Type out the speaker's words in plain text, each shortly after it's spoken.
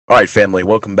All right, family,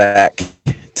 welcome back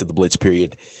to the Blitz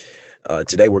period.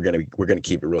 Today we're gonna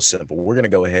keep it real simple. We're gonna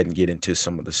go ahead and get into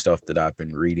some of the stuff that I've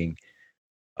been reading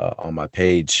on my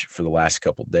page for the last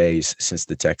couple days since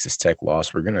the Texas Tech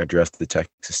loss. We're gonna address the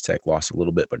Texas Tech loss a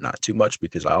little bit, but not too much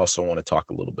because I also want to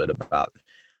talk a little bit about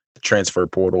the transfer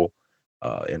portal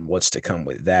and what's to come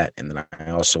with that, and then I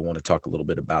also want to talk a little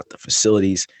bit about the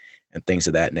facilities and things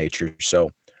of that nature. So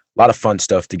a lot of fun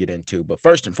stuff to get into. But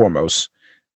first and foremost,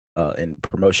 and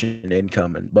promotion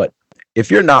income. But if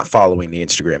you're not following the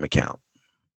Instagram account,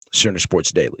 Sooner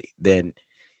Sports Daily, then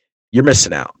you're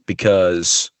missing out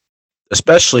because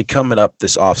especially coming up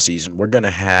this off season, we're going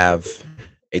to have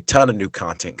a ton of new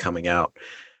content coming out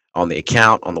on the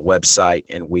account, on the website,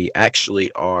 and we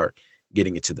actually are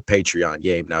getting into the Patreon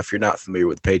game. Now, if you're not familiar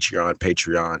with Patreon,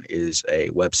 Patreon is a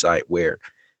website where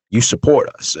you support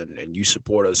us and you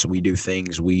support us. We do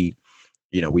things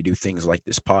like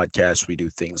this podcast. We do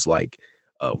things like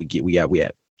we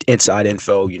have inside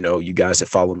info. You guys that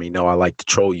follow me know I like to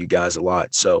troll you guys a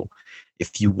lot. So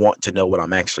if you want to know what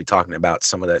I'm actually talking about,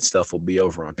 some of that stuff will be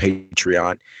over on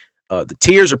Patreon. The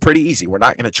tiers are pretty easy. We're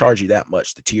not going to charge you that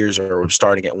much. The tiers are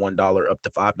starting at $1 up to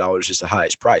 $5 is the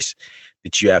highest price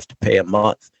that you have to pay a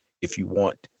month if you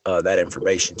want that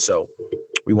information. So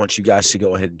we want you guys to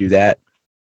go ahead and do that.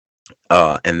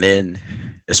 And then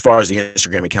as far as the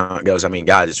Instagram account goes, I mean,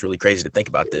 guys, it's really crazy to think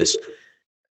about this.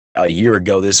 A year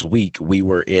ago this week, we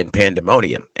were in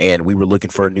pandemonium and we were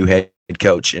looking for a new head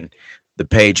coach. And the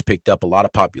page picked up a lot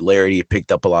of popularity. It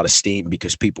picked up a lot of steam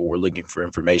because people were looking for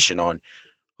information on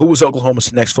who was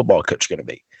Oklahoma's next football coach going to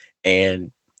be. And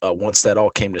once that all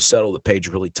came to settle, the page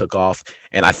really took off.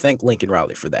 And I thank Lincoln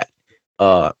Riley for that.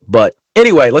 But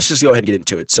anyway, let's just go ahead and get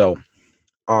into it. So,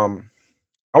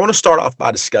 I want to start off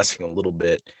by discussing a little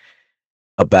bit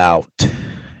about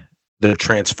the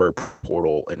transfer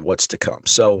portal and what's to come.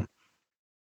 So,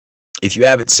 if you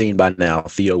haven't seen by now,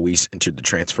 Theo Weiss entered the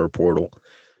transfer portal.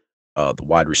 The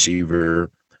wide receiver,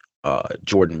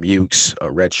 Jordan Mukes, a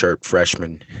redshirt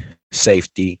freshman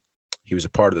safety. He was a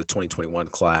part of the 2021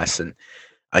 class, and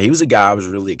he was a guy I was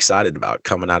really excited about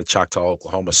coming out of Choctaw,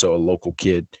 Oklahoma. So, a local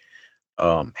kid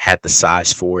had the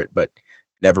size for it, but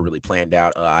never really planned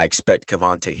out. I expect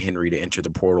Cavante Henry to enter the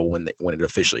portal when it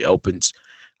officially opens.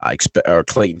 I expect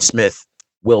Clayton Smith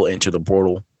will enter the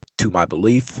portal, to my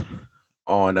belief,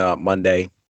 on Monday,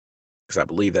 because I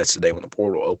believe that's the day when the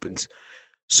portal opens.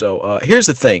 So here's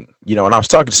the thing, and I was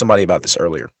talking to somebody about this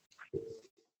earlier.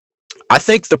 I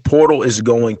think the portal is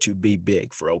going to be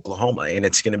big for Oklahoma, and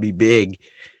it's going to be big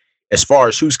as far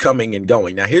as who's coming and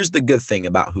going. Now, here's the good thing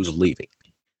about who's leaving.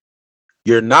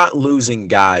 You're not losing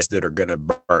guys that are going to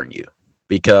burn you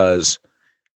because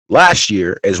last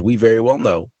year, as we very well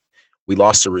know, we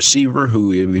lost a receiver who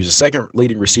was the second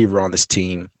leading receiver on this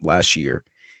team last year.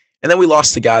 And then we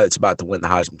lost the guy that's about to win the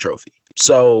Heisman Trophy.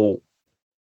 So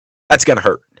that's going to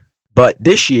hurt. But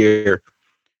this year,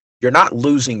 you're not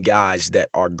losing guys that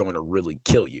are going to really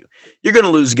kill you. You're going to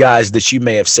lose guys that you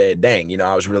may have said, dang,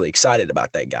 I was really excited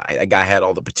about that guy. That guy had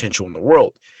all the potential in the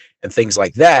world and things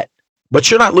like that. But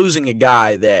you're not losing a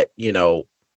guy that,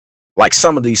 like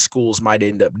some of these schools might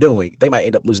end up doing. They might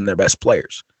end up losing their best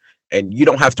players. And you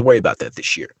don't have to worry about that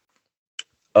this year.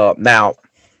 Now,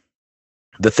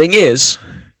 the thing is,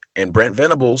 and Brent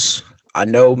Venables, I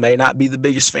know, may not be the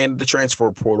biggest fan of the transfer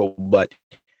portal, but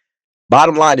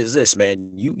bottom line is this,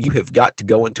 man. You have got to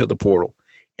go into the portal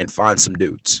and find some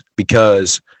dudes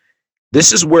because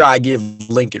this is where I give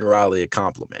Lincoln Riley a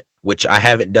compliment, which I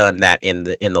haven't done that in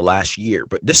the last year,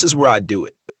 but this is where I do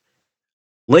it.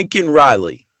 Lincoln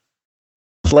Riley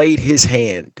played his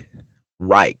hand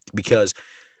right because,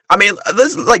 I mean,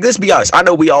 let's be honest. I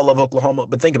know we all love Oklahoma,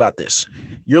 but think about this.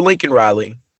 You're Lincoln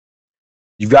Riley.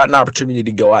 You've got an opportunity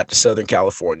to go out to Southern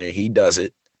California. He does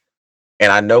it.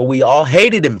 And I know we all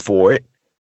hated him for it,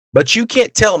 but you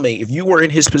can't tell me if you were in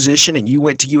his position and you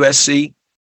went to USC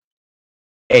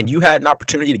and you had an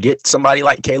opportunity to get somebody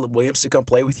like Caleb Williams to come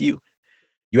play with you,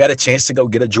 you had a chance to go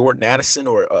get a Jordan Addison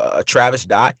or a Travis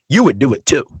Dye, you would do it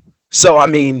too. So, I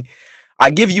mean, I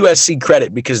give USC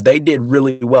credit because they did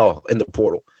really well in the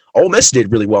portal. Ole Miss did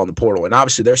really well in the portal, and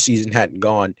obviously their season hadn't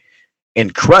gone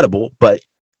incredible, but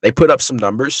they put up some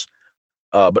numbers.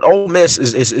 But Ole Miss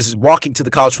is walking to the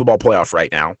college football playoff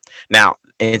right now. Now,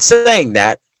 in saying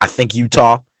that, I think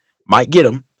Utah might get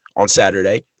them on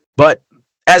Saturday, but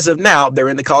as of now, they're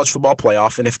in the college football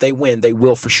playoff, and if they win, they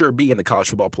will for sure be in the college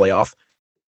football playoff.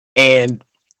 And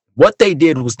what they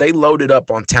did was they loaded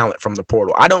up on talent from the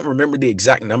portal. I don't remember the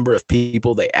exact number of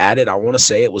people they added. I want to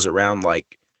say it was around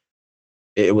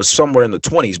it was somewhere in the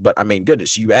 20s, but I mean,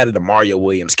 goodness, you added a Mario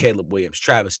Williams, Caleb Williams,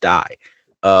 Travis Dye,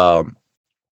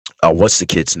 what's the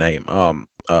kid's name?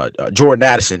 Jordan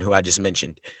Addison, who I just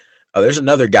mentioned. There's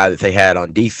another guy that they had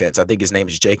on defense. I think his name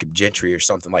is Jacob Gentry or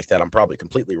something like that. I'm probably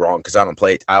completely wrong because I don't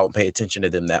pay attention to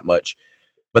them that much.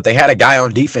 But they had a guy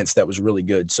on defense that was really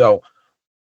good. So,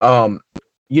 them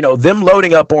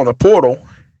loading up on the portal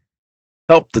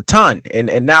helped a ton,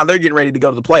 and now they're getting ready to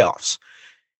go to the playoffs.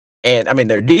 And I mean,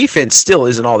 their defense still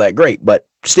isn't all that great, but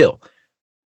still,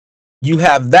 you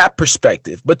have that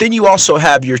perspective. But then you also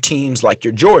have your teams like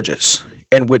your Georgias,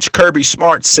 in which Kirby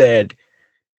Smart said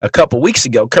a couple weeks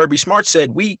ago. Kirby Smart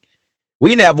said we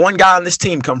didn't have one guy on this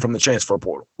team come from the transfer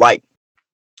portal. Like,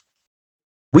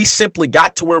 we simply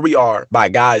got to where we are by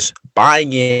guys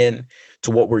buying in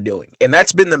to what we're doing. And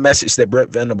that's been the message that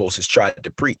Brent Venables has tried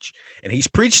to preach. And he's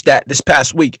preached that this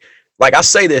past week. Like, I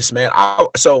say this, man. I'm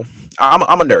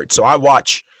a nerd, so I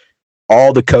watch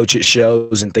all the coaches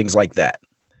shows and things like that.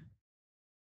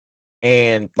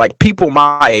 And like people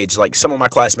my age, like some of my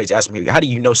classmates ask me, how do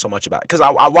you know so much about it? Because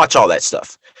I watch all that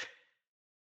stuff.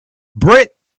 Brent,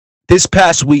 this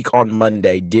past week on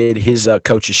Monday, did his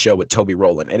coach's show with Toby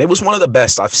Rowland. And it was one of the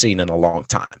best I've seen in a long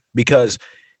time because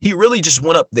he really just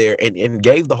went up there and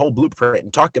gave the whole blueprint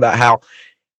and talked about how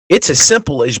it's as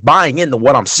simple as buying into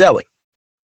what I'm selling.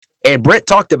 And Brent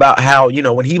talked about how,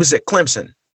 when he was at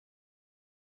Clemson,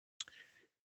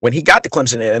 when he got to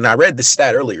Clemson, and I read this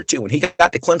stat earlier too, when he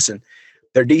got to Clemson,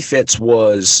 their defense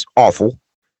was awful.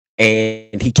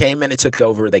 And he came in and took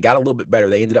over. They got a little bit better.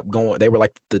 They ended up going, they were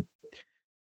ranked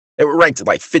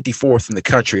like 54th in the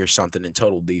country or something in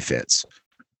total defense.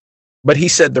 But he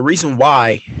said the reason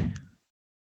why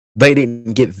they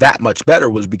didn't get that much better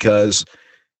was because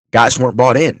guys weren't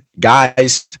bought in.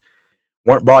 Guys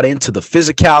weren't bought into the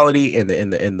physicality and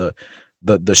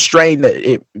the strain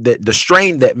the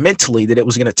strain that mentally that it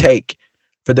was going to take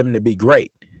for them to be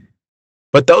great.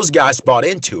 But those guys bought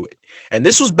into it. And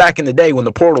this was back in the day when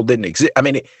the portal didn't exist. I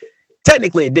mean,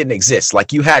 technically it didn't exist.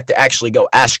 Like, you had to actually go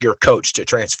ask your coach to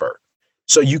transfer.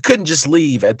 So you couldn't just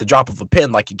leave at the drop of a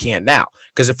pen like you can now.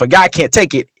 Because if a guy can't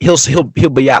take it, he'll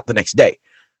be out the next day.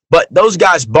 But those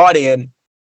guys bought in.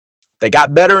 They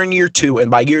got better in year 2, and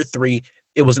by year 3,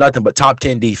 it was nothing but top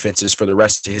 10 defenses for the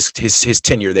rest of his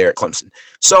tenure there at Clemson.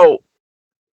 So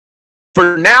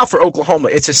for Oklahoma,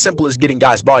 it's as simple as getting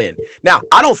guys bought in. Now,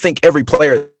 I don't think every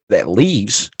player that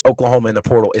leaves Oklahoma in the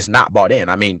portal is not bought in.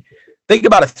 I mean, think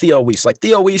about a Theo Weiss. Like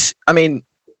Theo Weiss, I mean,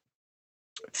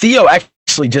 Theo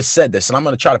actually just said this, and I'm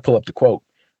going to try to pull up the quote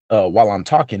while I'm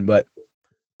talking, but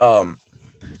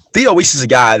Theo Weiss is a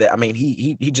guy that, I mean,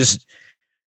 he just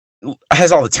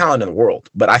has all the talent in the world,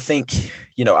 but I think,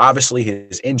 obviously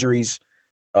his injuries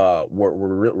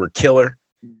were killer.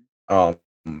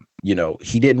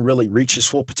 He didn't really reach his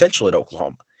full potential at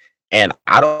Oklahoma, and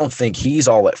I don't think he's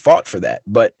all at fault for that.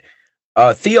 But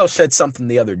Theo said something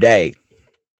the other day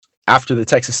after the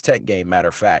Texas Tech game. Matter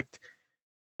of fact,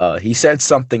 he said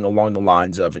something along the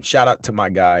lines of, and shout out to my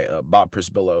guy Bob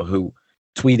Prisbillo, who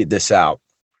tweeted this out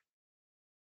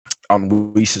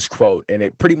on Weiss's quote, and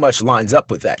it pretty much lines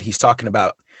up with that. He's talking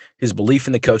about his belief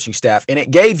in the coaching staff, and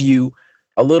it gave you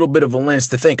a little bit of a lens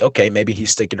to think, okay, maybe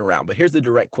he's sticking around. But here's the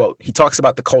direct quote. He talks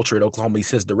about the culture at Oklahoma. He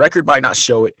says, the record might not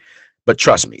show it, but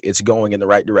trust me, it's going in the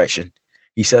right direction.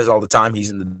 He says all the time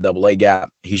he's in the AA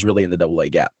gap. He's really in the AA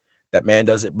gap. That man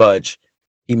doesn't budge.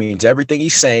 He means everything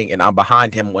he's saying, and I'm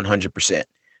behind him 100%.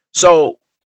 So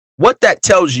what that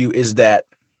tells you is that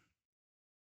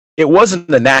it wasn't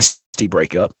a nasty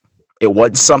breakup. It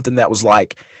wasn't something that was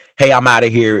like, hey, I'm out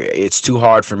of here. It's too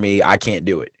hard for me. I can't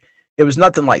do it. It was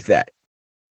nothing like that.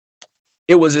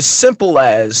 It was as simple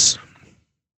as,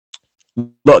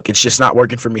 look, it's just not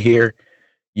working for me here.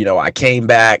 I came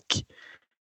back.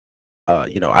 I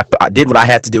did what I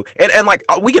had to do. And like,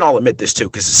 we can all admit this too,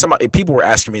 because people were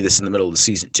asking me this in the middle of the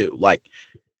season too. Like,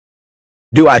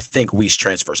 do I think Weiss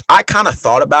transfers? I kind of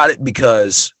thought about it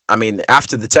because, I mean,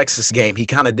 after the Texas game, he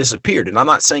kind of disappeared. And I'm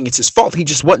not saying it's his fault. He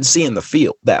just wasn't seeing the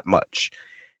field that much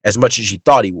as he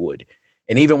thought he would.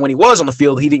 And even when he was on the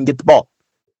field, he didn't get the ball.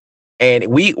 And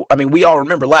we all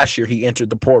remember last year he entered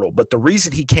the portal. But the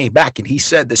reason he came back, and he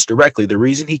said this directly, the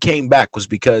reason he came back was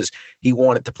because he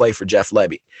wanted to play for Jeff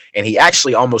Lebby. And he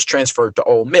actually almost transferred to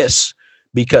Ole Miss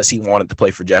because he wanted to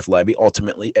play for Jeff Lebby.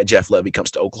 Ultimately, Jeff Lebby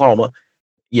comes to Oklahoma.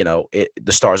 The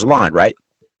stars align, right?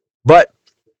 But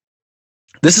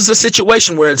this is a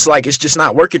situation where it's like, it's just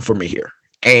not working for me here.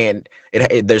 And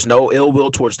there's no ill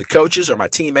will towards the coaches or my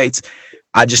teammates.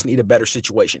 I just need a better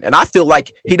situation. And I feel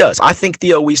like he does. I think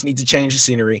Theo Weiss needs to change the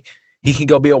scenery. He can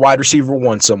go be a wide receiver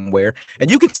one somewhere.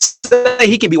 And you could say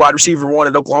he can be wide receiver one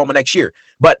at Oklahoma next year.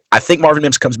 But I think Marvin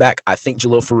Mims comes back. I think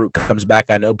Jalil Farouk comes back.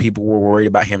 I know people were worried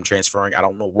about him transferring. I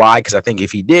don't know why, because I think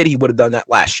if he did, he would have done that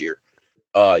last year.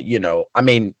 I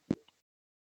mean,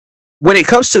 when it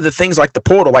comes to the things like the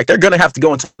portal, like they're going to have to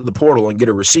go into the portal and get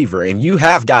a receiver. And you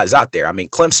have guys out there. I mean,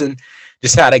 Clemson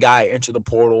just had a guy enter the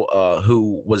portal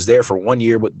who was there for 1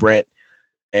 year with Brent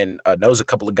and knows a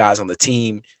couple of guys on the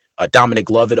team. Dominic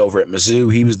Lovett over at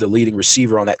Mizzou, he was the leading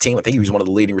receiver on that team. I think he was one of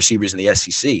the leading receivers in the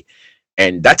SEC.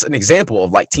 And that's an example of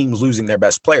like teams losing their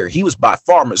best player. He was by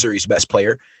far Missouri's best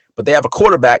player, but they have a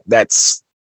quarterback that's,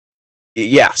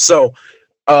 yeah. So,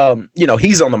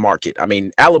 he's on the market. I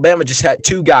mean, Alabama just had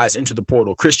two guys into the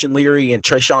portal, Christian Leary and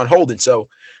Trayshawn Holden. So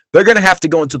they're going to have to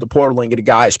go into the portal and get a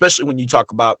guy, especially when you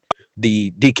talk about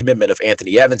the decommitment of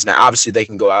Anthony Evans. Now, obviously, they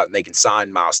can go out and they can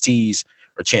sign Miles Tees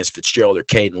or Chance Fitzgerald or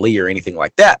Caden Lee or anything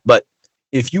like that. But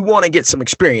if you want to get some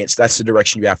experience, that's the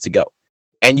direction you have to go.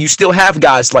 And you still have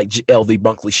guys like LV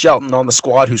Bunkley Shelton on the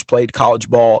squad who's played college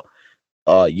ball.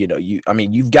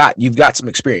 You've got some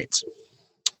experience.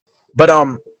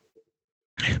 But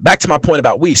back to my point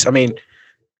about Weiss. I mean,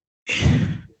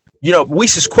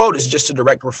 Weiss's quote is just a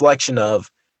direct reflection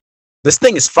of this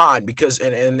thing is fine because,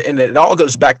 and it all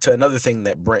goes back to another thing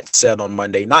that Brent said on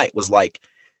Monday night was like,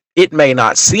 it may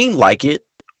not seem like it,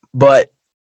 but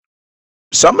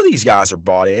some of these guys are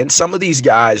bought in. Some of these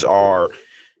guys are,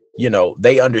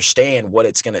 they understand what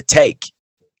it's going to take.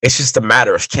 It's just a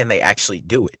matter of can they actually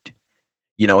do it?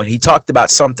 And he talked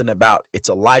about something about it's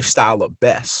a lifestyle at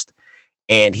best.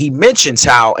 And he mentions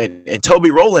how, and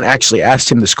Toby Rowland actually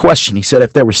asked him this question. He said,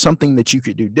 if there was something that you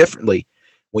could do differently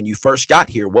when you first got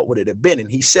here, what would it have been?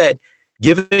 And he said,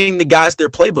 giving the guys their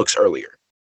playbooks earlier.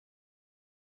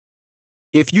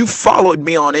 If you followed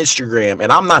me on Instagram,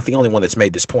 and I'm not the only one that's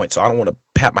made this point, so I don't want to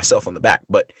pat myself on the back,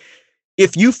 but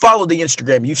if you follow the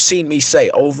Instagram, you've seen me say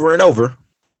over and over,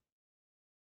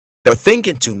 they're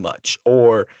thinking too much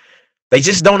or they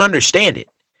just don't understand it.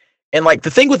 And like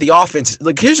the thing with the offense,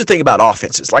 like here's the thing about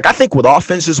offenses. Like I think with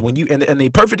offenses, when you and the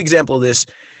perfect example of this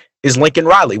is Lincoln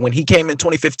Riley when he came in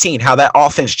 2015, how that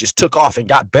offense just took off and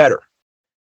got better.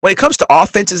 When it comes to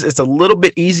offenses, it's a little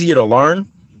bit easier to learn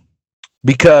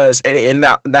because and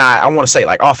now I want to say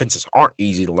like offenses aren't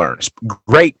easy to learn.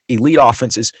 Great elite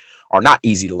offenses are not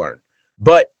easy to learn.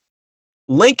 But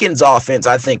Lincoln's offense,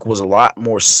 I think, was a lot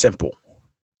more simple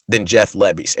than Jeff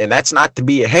Levy's. And that's not to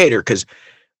be a hater because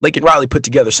Lincoln Riley put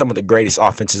together some of the greatest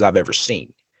offenses I've ever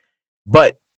seen.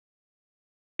 But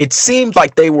it seemed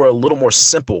like they were a little more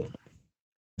simple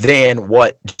than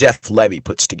what Jeff Levy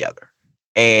puts together.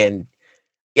 And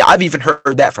yeah, I've even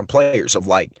heard that from players of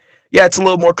like, yeah, it's a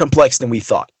little more complex than we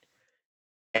thought.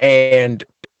 And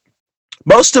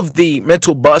most of the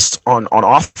mental busts on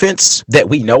offense that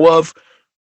we know of,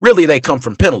 really they come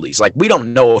from penalties. Like we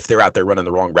don't know if they're out there running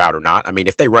the wrong route or not. I mean,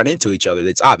 if they run into each other,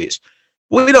 it's obvious.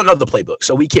 We don't know the playbook,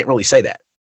 so we can't really say that.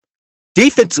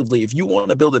 Defensively, if you want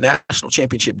to build a national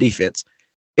championship defense,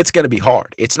 it's going to be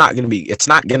hard. It's not going to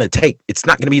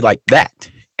be like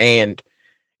that. And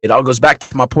it all goes back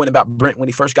to my point about Brent when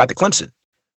he first got to Clemson.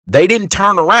 They didn't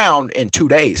turn around in 2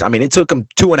 days. I mean, it took them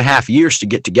 2.5 years to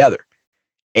get together.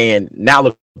 And now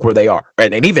look where they are.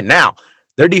 And even now,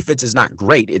 their defense is not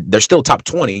great. They're still top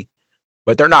 20,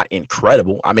 but they're not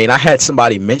incredible. I mean, I had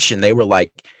somebody mention, they were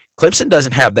like, Clemson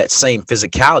doesn't have that same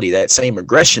physicality, that same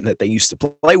aggression that they used to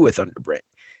play with under Brent.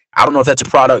 I don't know if that's a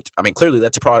product. I mean, clearly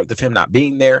that's a product of him not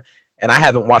being there. And I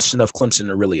haven't watched enough Clemson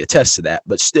to really attest to that.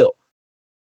 But still,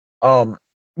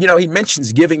 he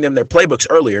mentions giving them their playbooks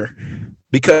earlier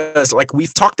because, like,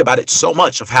 we've talked about it so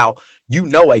much of how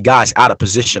a guy's out of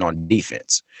position on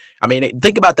defense. I mean,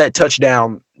 think about that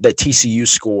touchdown that TCU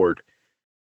scored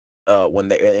when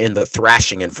they in the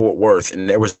thrashing in Fort Worth. And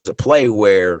there was a play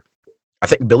where I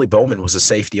think Billy Bowman was a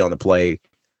safety on the play,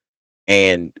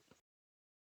 and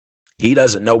he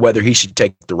doesn't know whether he should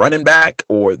take the running back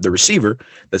or the receiver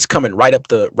that's coming right up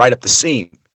the seam.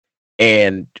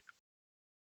 And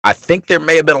I think there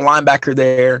may have been a linebacker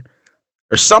there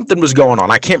or something was going on.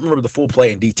 I can't remember the full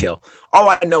play in detail. All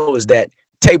I know is that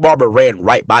Tay Barber ran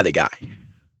right by the guy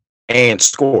and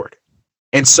scored.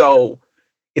 And so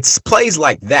it's plays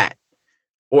like that,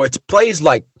 or it's plays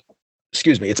like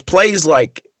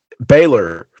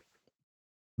Baylor's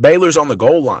on the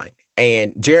goal line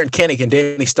and Jaron Kennick and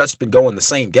Danny Stutzman go in the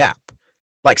same gap.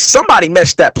 Like somebody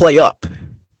messed that play up.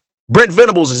 Brent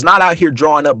Venables is not out here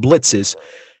drawing up blitzes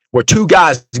where two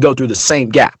guys go through the same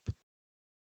gap.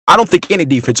 I don't think any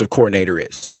defensive coordinator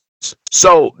is.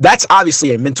 So that's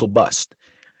obviously a mental bust.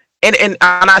 And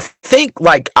I think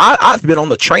like I've been on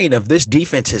the train of this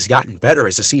defense has gotten better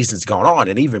as the season's gone on,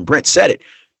 and even Brent said it.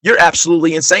 You're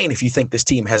absolutely insane if you think this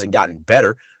team hasn't gotten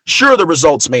better. Sure, the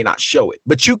results may not show it,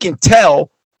 but you can tell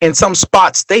in some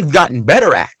spots they've gotten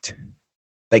better at.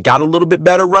 They got a little bit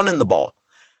better running the ball.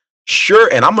 Sure,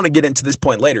 and I'm going to get into this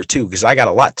point later too because I got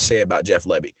a lot to say about Jeff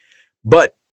Lebby.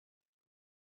 But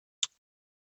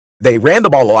they ran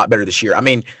the ball a lot better this year. I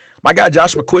mean, my guy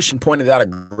Josh McCuistion pointed out a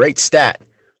great stat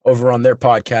over on their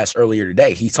podcast earlier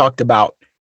today. He talked about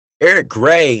Eric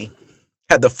Gray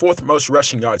had the fourth most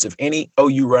rushing yards of any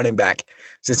OU running back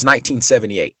since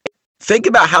 1978. Think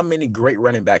about how many great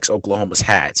running backs Oklahoma's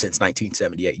had since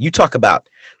 1978. You talk about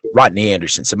Rodney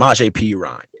Anderson, Samaje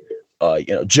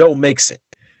Perine, Joe Mixon,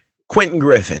 Quentin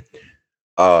Griffin,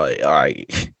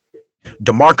 DeMarco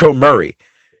Murray,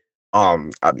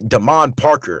 Damon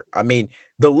Parker. I mean,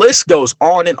 the list goes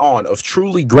on and on of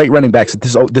truly great running backs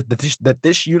that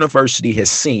this university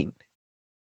has seen.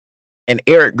 And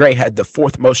Eric Gray had the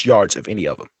fourth most yards of any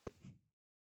of them.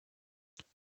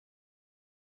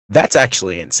 That's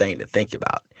actually insane to think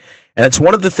about. And it's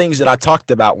one of the things that I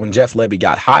talked about when Jeff Lebby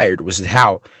got hired was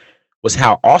how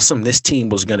awesome this team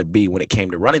was going to be when it came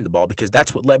to running the ball, because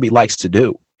that's what Lebby likes to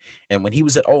do. And when he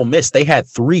was at Ole Miss, they had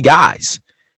three guys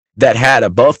that had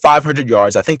above 500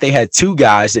 yards. I think they had two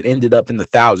guys that ended up in the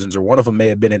thousands, or one of them may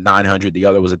have been at 900. The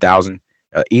other was 1,000.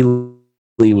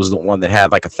 Ely was the one that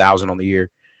had like 1,000 on the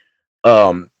year.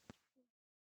 But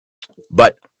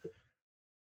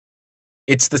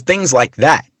it's the things like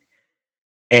that.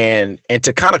 And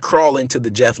to kind of crawl into the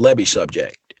Jeff Lebby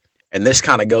subject, and this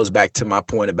kind of goes back to my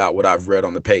point about what I've read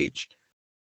on the page.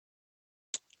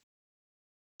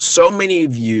 So many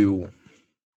of you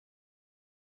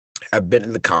have been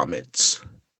in the comments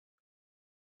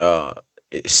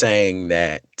saying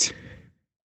that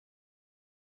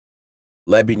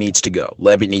Lebby needs to go.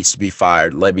 Lebby needs to be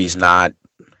fired. Lebby's not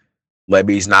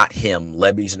him.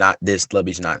 Lebby's not this.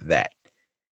 Lebby's not that.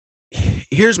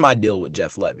 Here's my deal with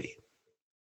Jeff Lebby.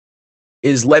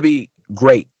 Is Lebby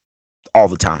great all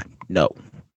the time? No.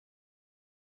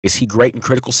 Is he great in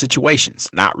critical situations?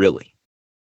 Not really.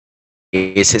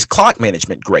 Is his clock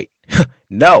management great?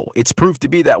 No. It's proved to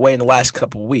be that way in the last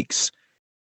couple of weeks.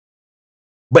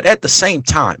 But at the same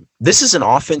time, this is an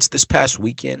offense this past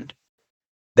weekend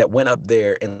that went up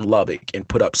there in Lubbock and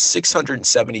put up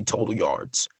 670 total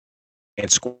yards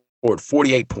and scored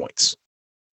 48 points.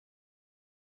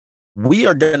 We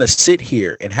are going to sit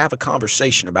here and have a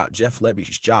conversation about Jeff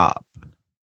Lebby's job.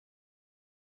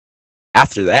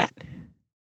 After that,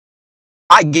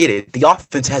 I get it. The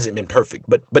offense hasn't been perfect,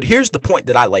 but here's the point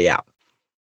that I lay out.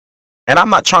 And I'm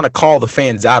not trying to call the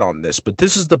fans out on this, but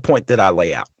this is the point that I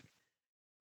lay out.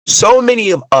 So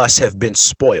many of us have been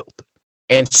spoiled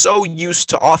and so used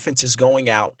to offenses going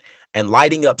out and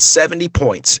lighting up 70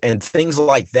 points and things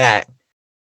like that,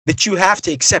 that you have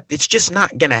to accept it's just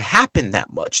not going to happen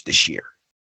that much this year.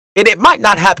 And it might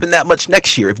not happen that much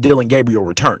next year if Dillon Gabriel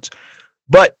returns.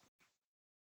 But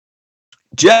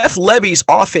Jeff Lebby's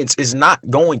offense is not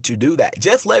going to do that.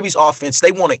 Jeff Lebby's offense,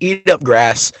 they want to eat up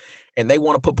grass and they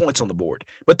want to put points on the board.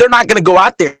 But they're not going to go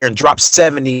out there and drop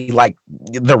 70 like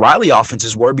the Riley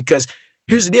offenses were, because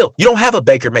here's the deal. You don't have a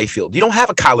Baker Mayfield. You don't have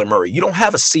a Kyler Murray. You don't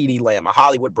have a CeeDee Lamb, a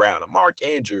Hollywood Brown, a Mark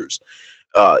Andrews.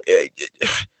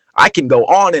 I can go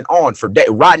on and on for days.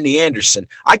 Rodney Anderson.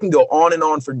 I can go on and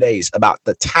on for days about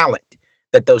the talent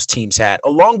that those teams had,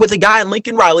 along with a guy in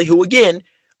Lincoln Riley who, again,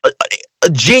 a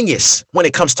genius when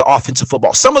it comes to offensive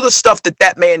football. Some of the stuff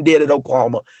that man did at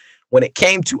Oklahoma when it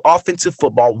came to offensive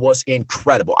football was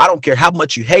incredible. I don't care how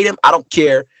much you hate him. I don't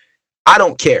care. I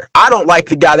don't like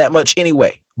the guy that much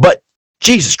anyway. But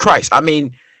Jesus Christ, I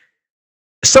mean,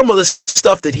 some of the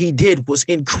stuff that he did was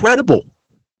incredible,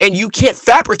 and you can't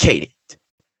fabricate it.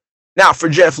 Now, for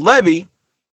Jeff Lebby,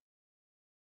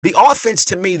 the offense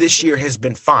to me this year has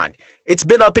been fine. It's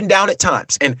been up and down at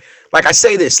times. And like I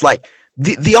say this, like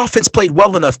the offense played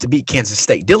well enough to beat Kansas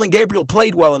State. Dillon Gabriel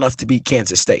played well enough to beat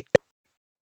Kansas State.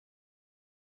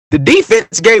 The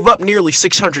defense gave up nearly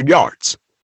 600 yards.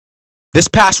 This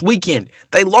past weekend,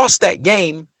 they lost that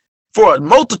game for a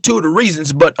multitude of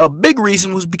reasons, but a big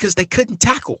reason was because they couldn't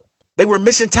tackle. They were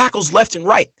missing tackles left and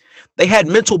right. They had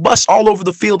mental busts all over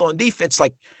the field on defense,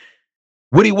 like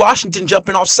Woody Washington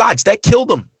jumping off sides. That killed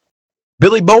them.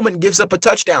 Billy Bowman gives up a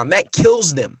touchdown. That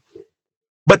kills them.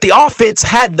 But the offense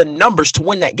had the numbers to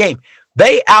win that game.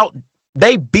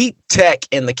 They beat Tech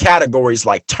in the categories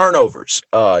like turnovers,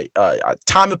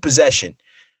 time of possession,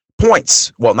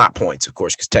 points. Well, not points, of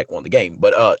course, because Tech won the game,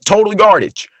 but total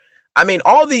yardage. I mean,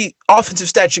 all the offensive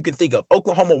stats you can think of,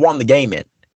 Oklahoma won the game in.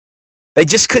 They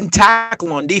just couldn't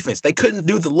tackle on defense. They couldn't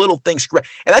do the little things correct.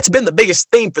 And that's been the biggest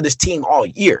theme for this team all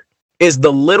year. Is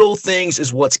the little things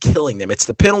is what's killing them. It's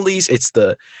the penalties. It's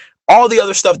the all the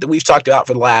other stuff that we've talked about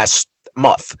for the last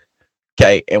month.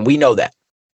 Okay, and we know that.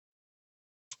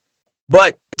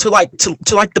 But to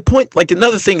the point, like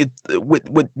another thing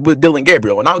with Dillon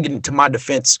Gabriel, and I'll get into my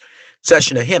defense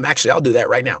session of him. Actually, I'll do that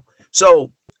right now.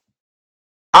 So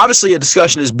obviously, a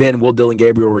discussion has been, will Dillon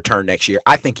Gabriel return next year?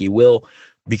 I think he will,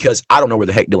 because I don't know where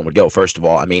the heck Dillon would go, first of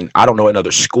all. I mean, I don't know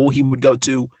another school he would go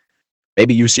to.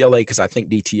 Maybe UCLA, because I think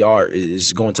DTR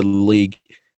is going to the league.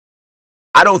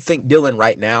 I don't think Dillon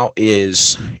right now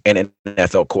is an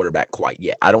NFL quarterback quite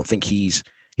yet. I don't think he's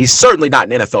certainly not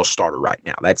an NFL starter right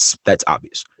now. That's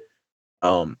obvious.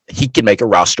 He can make a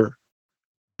roster,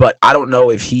 but I don't know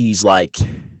if he's like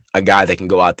a guy that can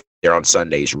go out there on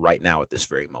Sundays right now at this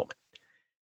very moment.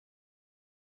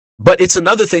 But it's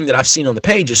another thing that I've seen on the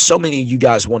page is so many of you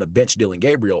guys want to bench Dillon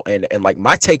Gabriel. And like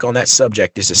my take on that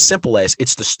subject is as simple as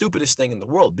it's the stupidest thing in the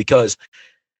world, because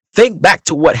think back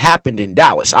to what happened in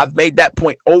Dallas. I've made that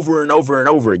point over and over and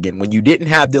over again. When you didn't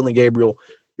have Dillon Gabriel,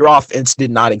 your offense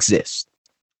did not exist.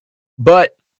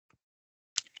 But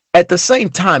at the same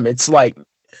time, it's like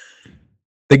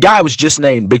the guy was just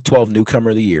named Big 12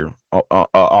 Newcomer of the Year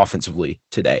offensively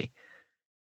today.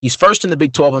 He's first in the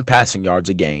Big 12 in passing yards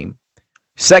a game,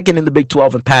 second in the Big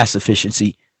 12 in pass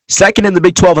efficiency, second in the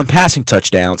Big 12 in passing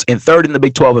touchdowns, and third in the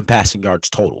Big 12 in passing yards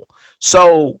total.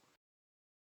 So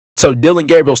Dillon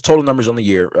Gabriel's total numbers on the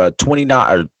year,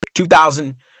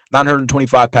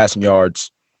 2,925 passing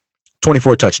yards,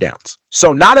 24 touchdowns.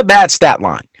 So not a bad stat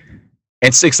line,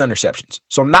 and 6 interceptions.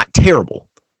 So not terrible.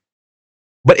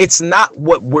 But it's not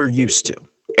what we're used to.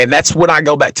 And that's when I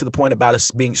go back to the point about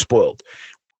us being spoiled.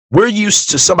 We're used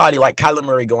to somebody like Kyler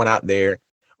Murray going out there,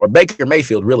 or Baker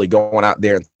Mayfield really going out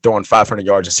there and throwing 500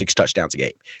 yards and 6 touchdowns a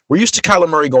game. We're used to Kyler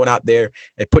Murray going out there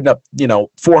and putting up,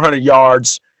 400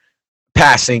 yards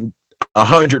passing,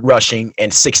 100 rushing,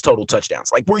 and 6 total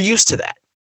touchdowns. Like, we're used to that.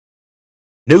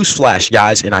 Newsflash,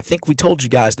 guys, and I think we told you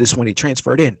guys this when he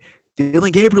transferred in.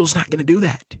 Dillon Gabriel's not going to do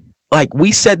that. Like,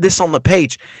 we said this on the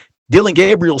page. Dillon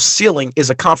Gabriel's ceiling is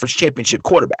a conference championship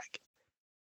quarterback.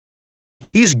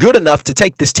 He's good enough to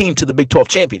take this team to the Big 12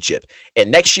 championship. And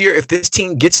next year, if this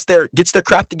team gets their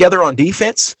crap together on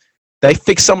defense, they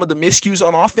fix some of the miscues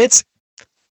on offense,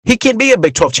 he can be a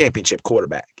Big 12 championship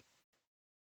quarterback.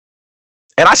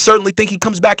 And I certainly think he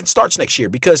comes back and starts next year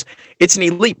because it's an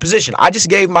elite position. I just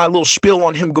gave my little spiel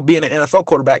on him being an NFL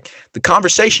quarterback. The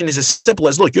conversation is as simple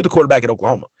as, look, you're the quarterback at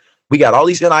Oklahoma. We got all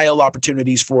these NIL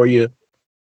opportunities for you.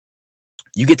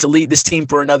 You get to lead this team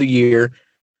for another year.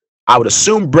 I would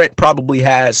assume Brent probably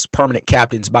has permanent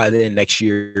captains by then next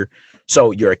year.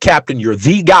 So you're a captain. You're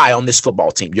the guy on this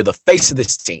football team. You're the face of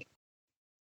this team.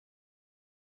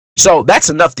 So that's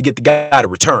enough to get the guy to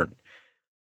return.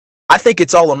 I think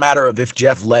it's all a matter of if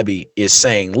Jeff Lebby is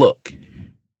saying, look,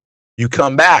 you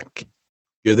come back,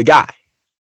 you're the guy.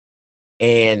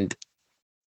 And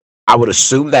I would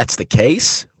assume that's the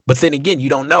case. But then again, you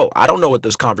don't know. I don't know what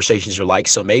those conversations are like.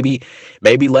 So maybe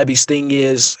Lebby's thing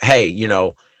is, hey,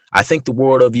 I think the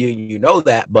world of you, you know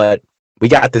that, but we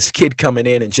got this kid coming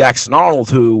in and Jackson Arnold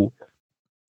who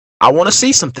I want to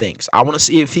see some things. I want to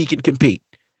see if he can compete.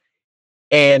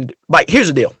 And like, here's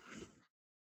the deal.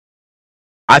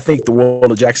 I think the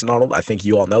world of Jackson Arnold. I think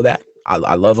you all know that.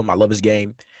 I love him. I love his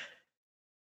game.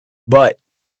 But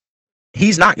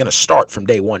he's not going to start from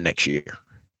day one next year.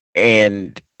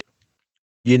 And,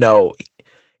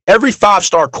 every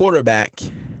 5-star quarterback,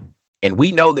 and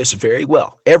we know this very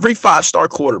well, every 5-star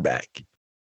quarterback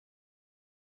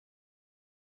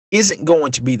isn't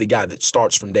going to be the guy that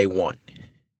starts from day one.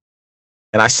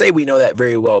 And I say we know that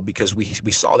very well because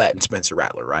we saw that in Spencer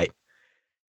Rattler, right?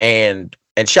 And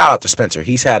shout out to Spencer.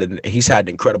 He's had an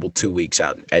incredible 2 weeks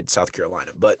out at South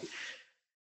Carolina. But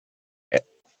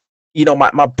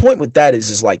my point with that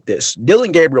is like this.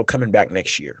 Dillon Gabriel coming back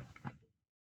next year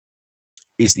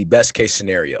is the best case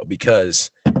scenario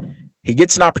because he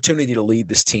gets an opportunity to lead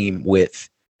this team with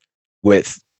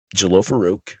Jalil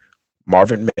Farouk,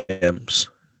 Marvin Mims.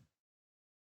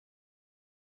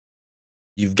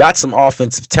 You've got some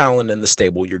offensive talent in the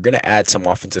stable. You're going to add some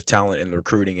offensive talent in the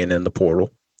recruiting and in the portal.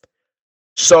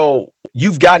 So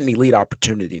you've got an elite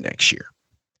opportunity next year.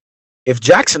 If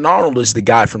Jackson Arnold is the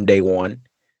guy from day one,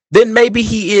 then maybe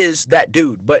he is that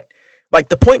dude. But like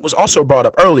the point was also brought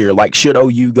up earlier, like should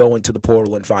OU go into the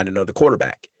portal and find another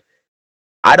quarterback?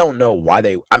 I don't know why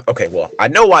they I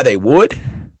know why they would,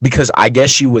 because I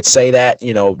guess you would say that,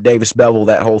 Davis Bevel,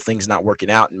 that whole thing's not working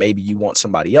out and maybe you want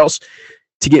somebody else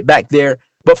to get back there.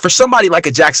 But for somebody like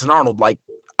a Jackson Arnold, like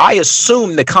I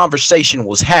assume the conversation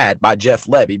was had by Jeff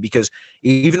Lebby, because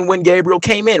even when Gabriel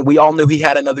came in, we all knew he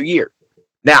had another year.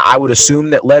 Now, I would assume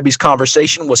that Lebby's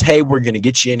conversation was, hey, we're going to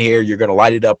get you in here. You're going to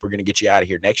light it up. We're going to get you out of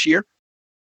here next year.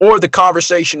 Or the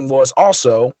conversation was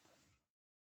also,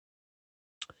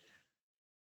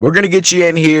 we're going to get you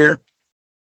in here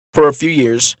for a few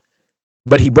years.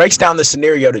 But he breaks down the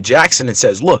scenario to Jackson and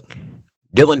says, look,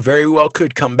 Dylan very well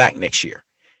could come back next year.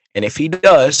 And if he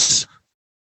does,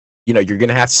 you're going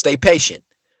to have to stay patient.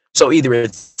 So either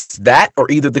it's that, or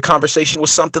either the conversation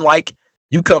was something like,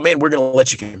 you come in, we're going to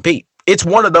let you compete. It's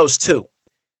one of those two.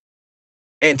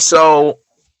 And so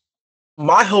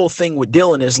my whole thing with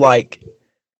Dylan is like,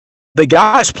 the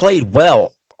guy's played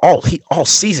well all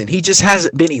season. He just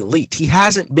hasn't been elite. He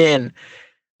hasn't been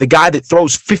the guy that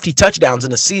throws 50 touchdowns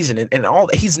in a season and all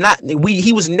that. He's not.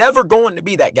 He was never going to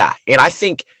be that guy. And I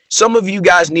think some of you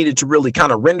guys needed to really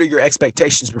kind of render your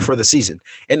expectations before the season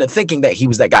into thinking that he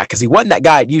was that guy, because he wasn't that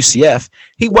guy at UCF.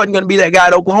 He wasn't going to be that guy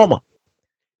at Oklahoma.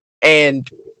 And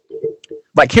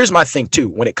like, here's my thing too,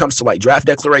 when it comes to like draft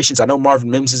declarations. I know Marvin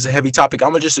Mims is a heavy topic.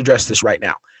 I'm going to just address this right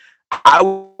now. I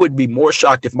would be more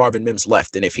shocked if Marvin Mims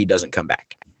left than if he doesn't come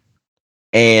back.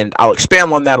 And I'll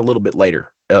expand on that a little bit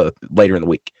later in the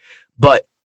week. But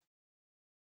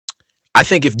I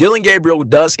think if Dylan Gabriel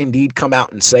does indeed come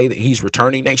out and say that he's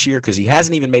returning next year, because he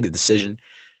hasn't even made a decision,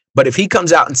 but if he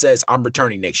comes out and says, I'm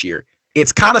returning next year,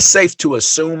 it's kind of safe to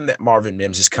assume that Marvin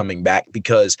Mims is coming back,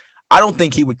 because I don't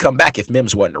think he would come back if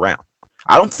Mims wasn't around.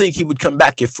 I don't think he would come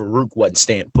back if Farouk wasn't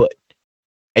staying put.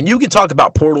 And you can talk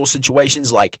about portal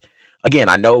situations like, again,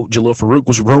 I know Jalil Farouk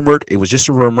was rumored. It was just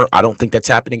a rumor. I don't think that's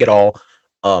happening at all.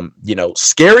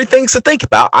 Scary things to think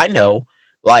about. I know,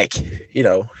 like,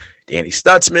 Danny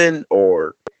Stutzman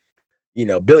or,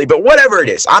 Billy, but whatever it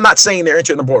is, I'm not saying they're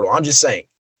entering the portal. I'm just saying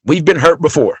we've been hurt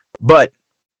before. But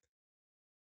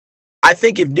I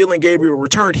think if Dylan Gabriel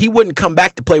returned, he wouldn't come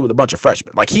back to play with a bunch of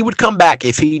freshmen. Like, he would come back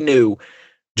if he knew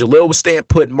Jalil was staying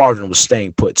put and Marvin was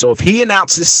staying put. So if he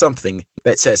announces something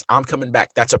that says, I'm coming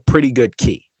back, that's a pretty good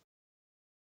key.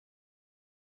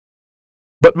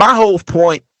 But my whole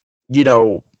point,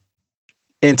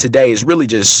 in today is really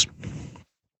just,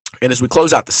 and as we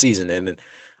close out the season, and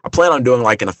I plan on doing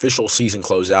like an official season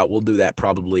closeout. We'll do that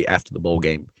probably after the bowl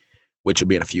game, which will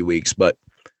be in a few weeks,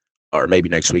 or maybe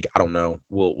next week. I don't know.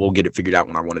 We'll get it figured out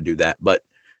when I want to do that. But,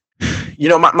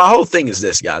 my whole thing is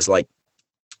this, guys. Like,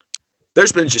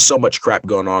 there's been just so much crap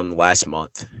going on in the last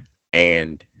month,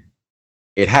 and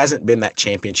it hasn't been that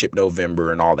championship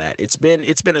November and all that. It's been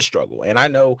a struggle, and I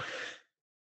know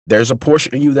there's a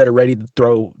portion of you that are ready to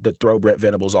throw Brent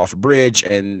Venables off a bridge,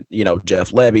 and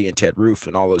Jeff Lebby and Ted Roof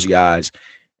and all those guys,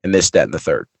 and this, that, and the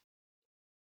third.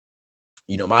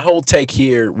 My whole take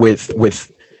here with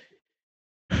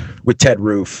Ted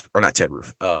Roof, or not Ted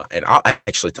Roof, and I'll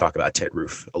actually talk about Ted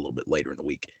Roof a little bit later in the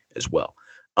week as well.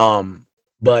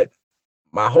 But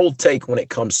my whole take when it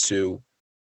comes to,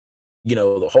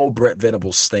 the whole Brent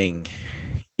Venables thing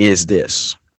is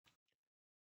this.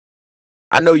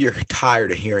 I know you're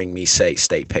tired of hearing me say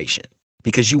stay patient,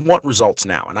 because you want results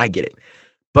now, and I get it.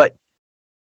 But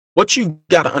what you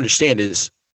got to understand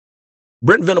is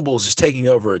Brent Venables is taking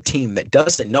over a team that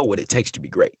doesn't know what it takes to be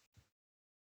great.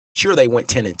 Sure, they went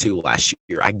 10-2 last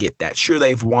year. I get that. Sure,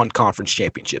 they've won conference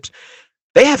championships.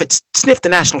 They haven't sniffed the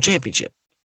national championship.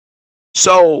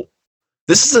 So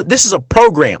this is a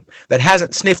program that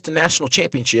hasn't sniffed the national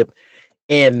championship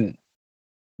in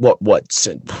what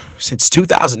since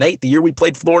 2008, the year we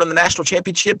played Florida in the national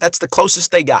championship. That's the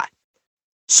closest they got.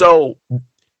 So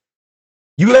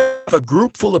you have a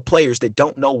group full of players that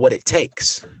don't know what it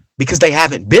takes because they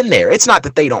haven't been there. It's not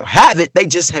that they don't have it. They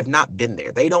just have not been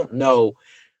there. They don't know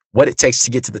what it takes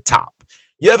to get to the top.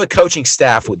 You have a coaching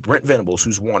staff with Brent Venables,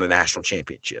 who's won a national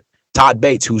championship. Todd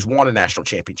Bates, who's won a national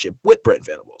championship with Brent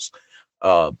Venables.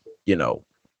 Well,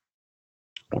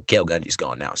 Cale Gundy's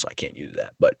gone now, so I can't use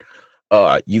that. But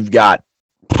you've got,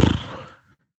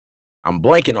 I'm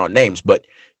blanking on names, but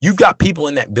you've got people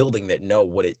in that building that know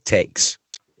what it takes.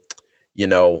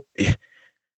 You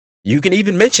can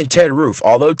even mention Ted Roof.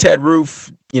 Although Ted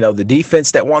Roof, the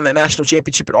defense that won the national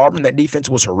championship at Auburn, that defense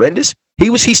was horrendous.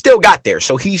 He still got there,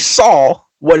 so he saw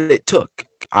what it took,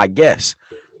 I guess.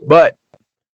 But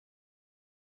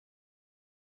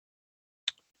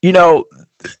you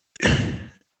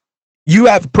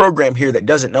have a program here that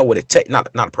doesn't know what it takes. Not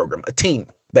a program, a team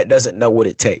that doesn't know what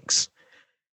it takes.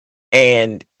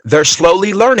 And they're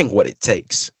slowly learning what it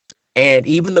takes. And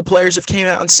even the players have came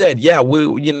out and said, yeah, we're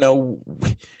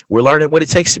learning what it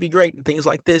takes to be great and things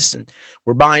like this. And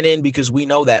we're buying in because we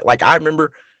know that. Like, I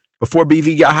remember before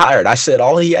BV got hired. I said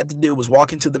all he had to do was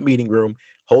walk into the meeting room,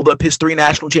 hold up his 3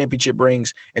 national championship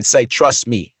rings, and say, "Trust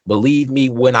me, believe me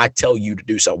when I tell you to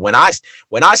do so." When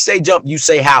I say jump, you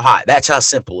say how high. That's how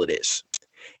simple it is.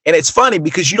 And it's funny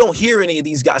because you don't hear any of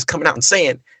these guys coming out and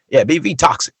saying, "Yeah, BV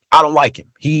toxic. I don't like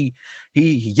him. He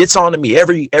gets on to me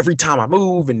every time I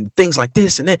move and things like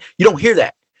this." And then you don't hear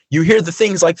that. You hear the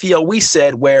things like Theo we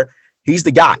said, where he's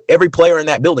the guy. Every player in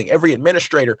that building, every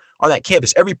administrator on that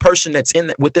campus, every person that's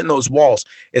within those walls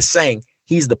is saying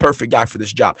he's the perfect guy for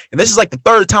this job. And this is like the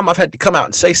third time I've had to come out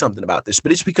and say something about this,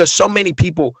 but it's because so many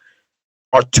people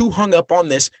are too hung up on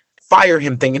this fire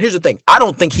him thing. And here's the thing. I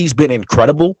don't think he's been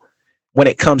incredible when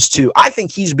it comes to, I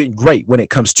think he's been great when it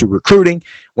comes to recruiting,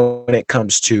 when it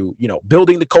comes to,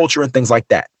 building the culture and things like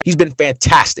that. He's been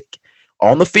fantastic.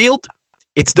 On the field,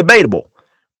 it's debatable.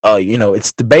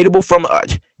 It's debatable from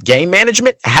game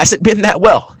management. Hasn't been that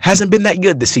well. Hasn't been that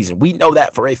good this season. We know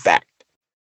that for a fact.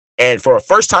 And for a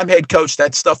first-time head coach,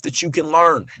 that's stuff that you can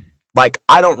learn. Like,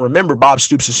 I don't remember Bob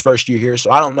Stoops' first year here,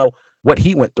 so I don't know what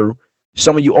he went through.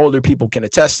 Some of you older people can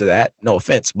attest to that. No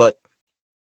offense, but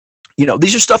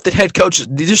these are stuff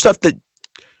that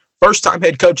first-time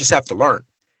head coaches have to learn.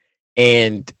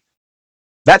 And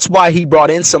that's why he brought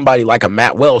in somebody like a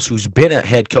Matt Wells, who's been a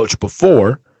head coach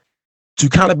before, to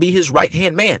kind of be his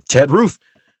right-hand man. Ted Roof,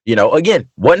 again,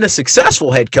 wasn't a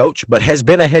successful head coach, but has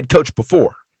been a head coach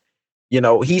before. He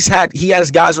has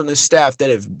guys on his staff that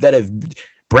have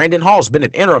Brandon Hall's been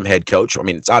an interim head coach. I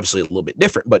mean, it's obviously a little bit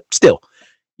different, but still,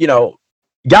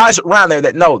 guys around there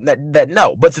that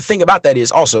know. But the thing about that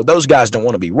is also those guys don't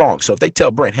want to be wrong. So if they tell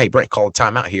Brent, "Hey, Brent, call a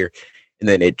timeout here," and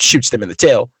then it shoots them in the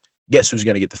tail, guess who's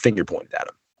going to get the finger pointed at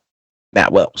him?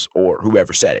 Matt Wells or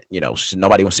whoever said it. So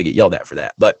nobody wants to get yelled at for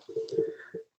that. But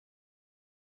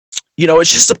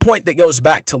it's just a point that goes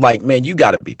back to, like, man, you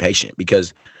got to be patient,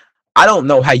 because I don't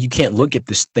know how you can't look at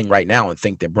this thing right now and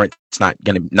think that Brent's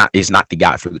is not the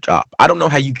guy for the job. I don't know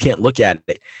how you can't look at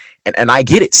it. And I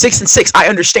get it. 6-6. I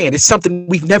understand. It's something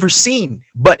we've never seen.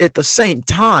 But at the same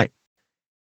time,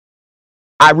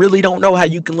 I really don't know how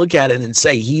you can look at it and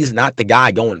say he's not the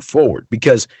guy going forward,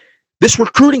 because this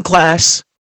recruiting class,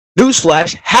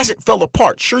 newsflash, hasn't fell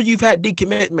apart. Sure, you've had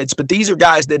decommitments, but these are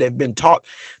guys that have been taught,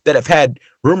 that have had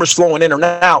rumors flowing in and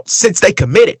out since they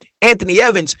committed. Anthony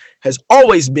Evans has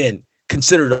always been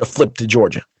considered a flip to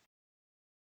Georgia.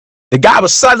 The guy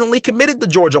was suddenly committed to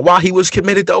Georgia while he was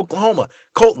committed to Oklahoma.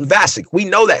 Colton Vasek, we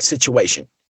know that situation.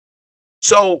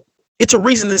 So it's a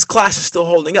reason this class is still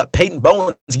holding up. Peyton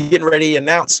Bowen's getting ready to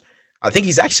announce. I think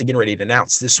he's actually getting ready to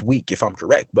announce this week, if I'm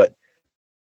correct. But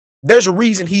there's a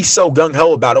reason he's so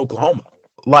gung-ho about Oklahoma.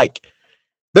 Like,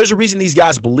 there's a reason these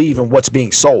guys believe in what's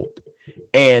being sold.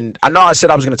 And I know I said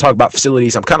I was going to talk about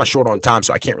facilities. I'm kind of short on time,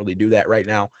 so I can't really do that right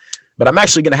now. But I'm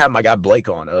actually going to have my guy Blake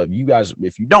on. You guys,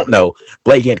 if you don't know,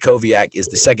 Blake Ankoviak is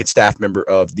the second staff member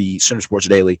of the Center Sports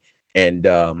Daily, and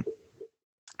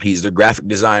he's the graphic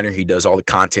designer. He does all the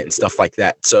content and stuff like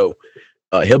that. So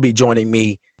he'll be joining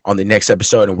me on the next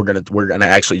episode, and we're gonna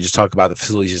actually just talk about the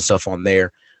facilities and stuff on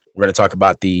there. We're going to talk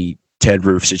about the Ted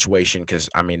Roof situation, because,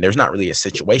 I mean, there's not really a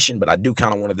situation, but I do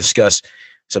kind of want to discuss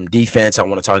some defense. I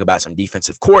want to talk about some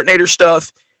defensive coordinator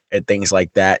stuff and things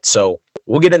like that. So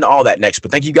we'll get into all that next.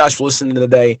 But thank you guys for listening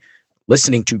today.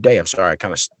 I'm sorry, I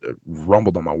kind of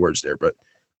rumbled on my words there, but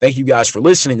thank you guys for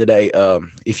listening today.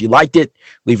 If you liked it,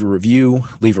 leave a review,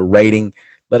 leave a rating.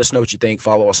 Let us know what you think.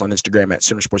 Follow us on Instagram at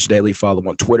Center Sports Daily. Follow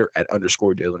on Twitter at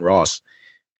 _Jalen Ross.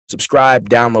 Subscribe,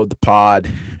 download the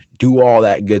pod, do all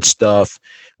that good stuff.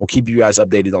 We'll keep you guys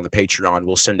updated on the Patreon.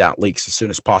 We'll send out links as soon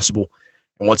as possible.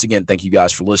 And once again, thank you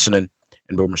guys for listening,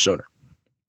 and Boomer Sooner.